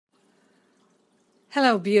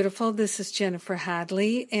Hello, beautiful. This is Jennifer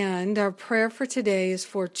Hadley, and our prayer for today is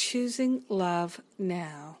for choosing love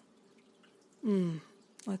now.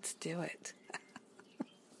 Let's do it.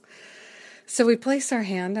 So we place our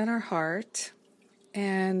hand on our heart,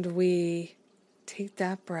 and we take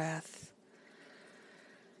that breath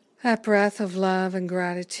of love and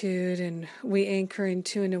gratitude, and we anchor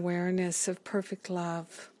into an awareness of perfect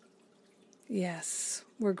love. Yes,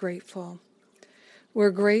 we're grateful.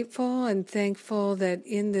 We're grateful and thankful that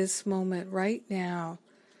in this moment right now,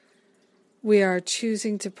 we are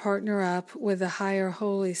choosing to partner up with the higher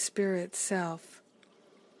Holy Spirit self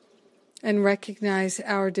and recognize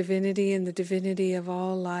our divinity and the divinity of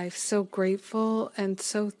all life. So grateful and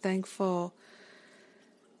so thankful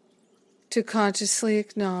to consciously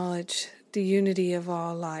acknowledge the unity of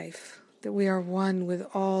all life, that we are one with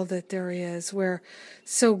all that there is. We're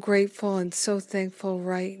so grateful and so thankful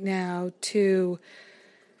right now to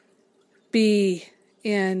be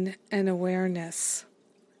in an awareness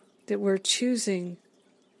that we're choosing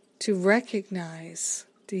to recognize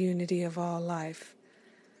the unity of all life.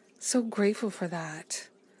 So grateful for that.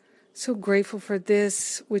 So grateful for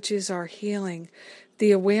this, which is our healing.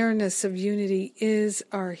 The awareness of unity is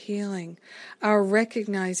our healing. Our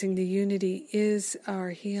recognizing the unity is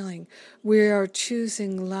our healing. We are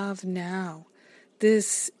choosing love now.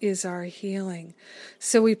 This is our healing.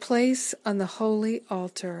 So we place on the holy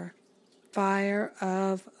altar fire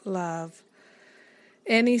of love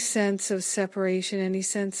any sense of separation, any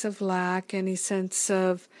sense of lack, any sense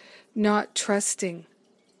of not trusting,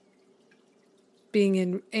 being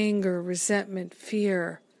in anger, resentment,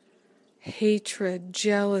 fear, hatred,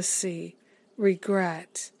 jealousy,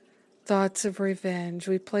 regret, thoughts of revenge.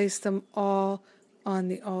 We place them all on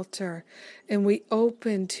the altar, and we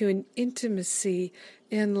open to an intimacy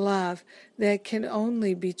in love that can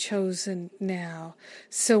only be chosen now.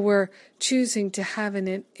 So we're choosing to have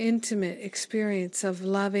an intimate experience of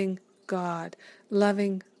loving God,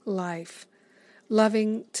 loving life,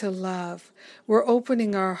 loving to love. We're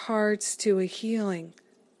opening our hearts to a healing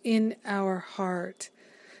in our heart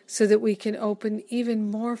so that we can open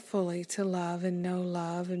even more fully to love and know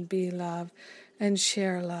love and be love and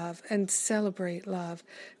share love and celebrate love.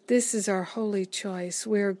 This is our holy choice.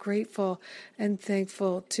 We're grateful and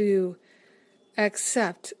thankful to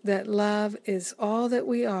accept that love is all that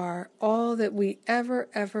we are, all that we ever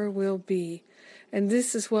will be. And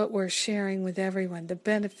this is what we're sharing with everyone, the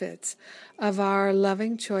benefits of our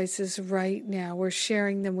loving choices right now. We're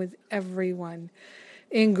sharing them with everyone.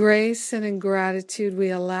 In grace and in gratitude, we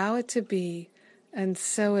allow it to be, and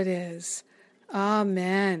so it is.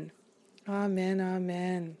 Amen. Amen,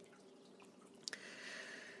 amen.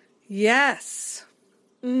 Yes.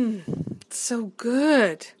 So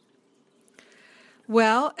good.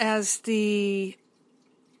 Well, as the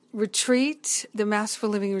retreat, the Masterful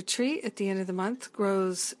Living Retreat at the end of the month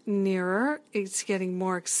grows nearer, it's getting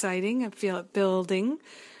more exciting. I feel it building.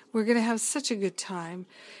 We're going to have such a good time.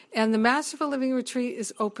 And the Masterful Living Retreat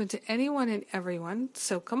is open to anyone and everyone.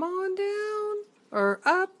 So come on down or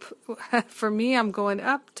up. For me, I'm going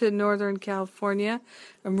up to Northern California.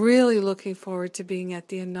 I'm really looking forward to being at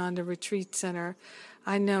the Ananda Retreat Center.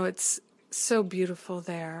 I know it's so beautiful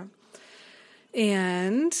there.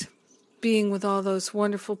 And being with all those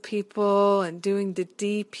wonderful people and doing the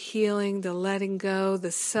deep healing, the letting go,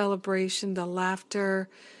 the celebration, the laughter,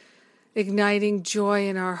 igniting joy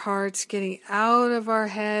in our hearts, getting out of our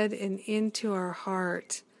head and into our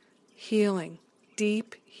heart. Healing,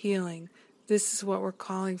 deep healing. This is what we're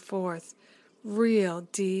calling forth. Real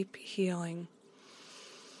deep healing.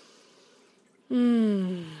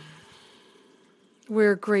 We're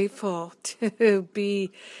grateful to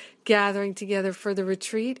be gathering together for the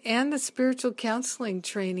retreat and the spiritual counseling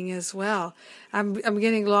training as well. I'm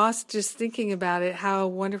getting lost just thinking about it, how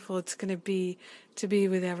wonderful it's going to be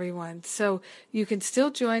with everyone. So you can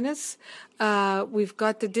still join us. We've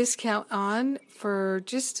got the discount on for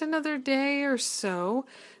just another day or so.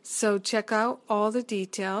 So check out all the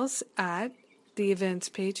details at the events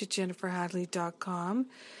page at jenniferhadley.com.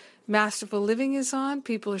 Masterful Living is on.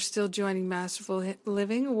 People are still joining Masterful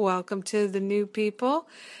Living. Welcome to the new people.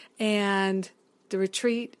 And the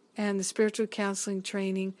retreat and the spiritual counseling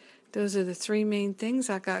training, those are the three main things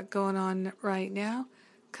I got going on right now.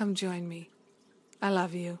 Come join me. I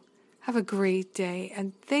love you. Have a great day,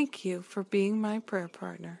 and thank you for being my prayer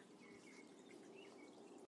partner.